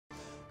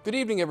Good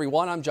evening,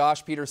 everyone. I'm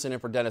Josh Peterson in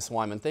for Dennis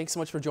Wyman. Thanks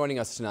so much for joining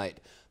us tonight.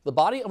 The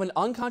body of an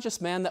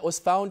unconscious man that was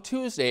found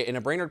Tuesday in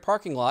a Brainerd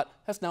parking lot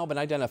has now been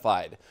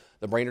identified.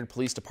 The Brainerd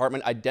Police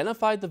Department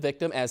identified the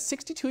victim as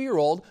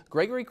 62-year-old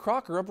Gregory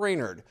Crocker of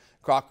Brainerd.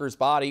 Crocker's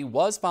body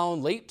was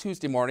found late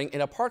Tuesday morning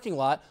in a parking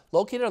lot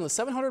located on the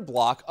 700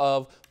 block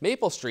of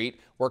Maple Street,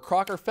 where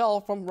Crocker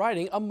fell from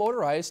riding a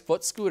motorized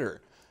foot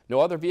scooter. No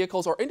other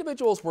vehicles or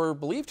individuals were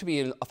believed to be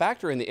a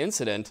factor in the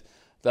incident.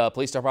 The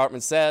police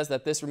department says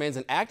that this remains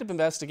an active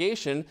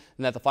investigation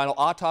and that the final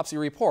autopsy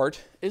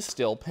report is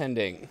still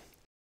pending.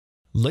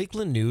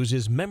 Lakeland News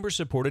is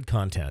member-supported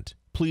content.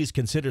 Please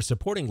consider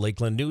supporting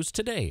Lakeland News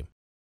today.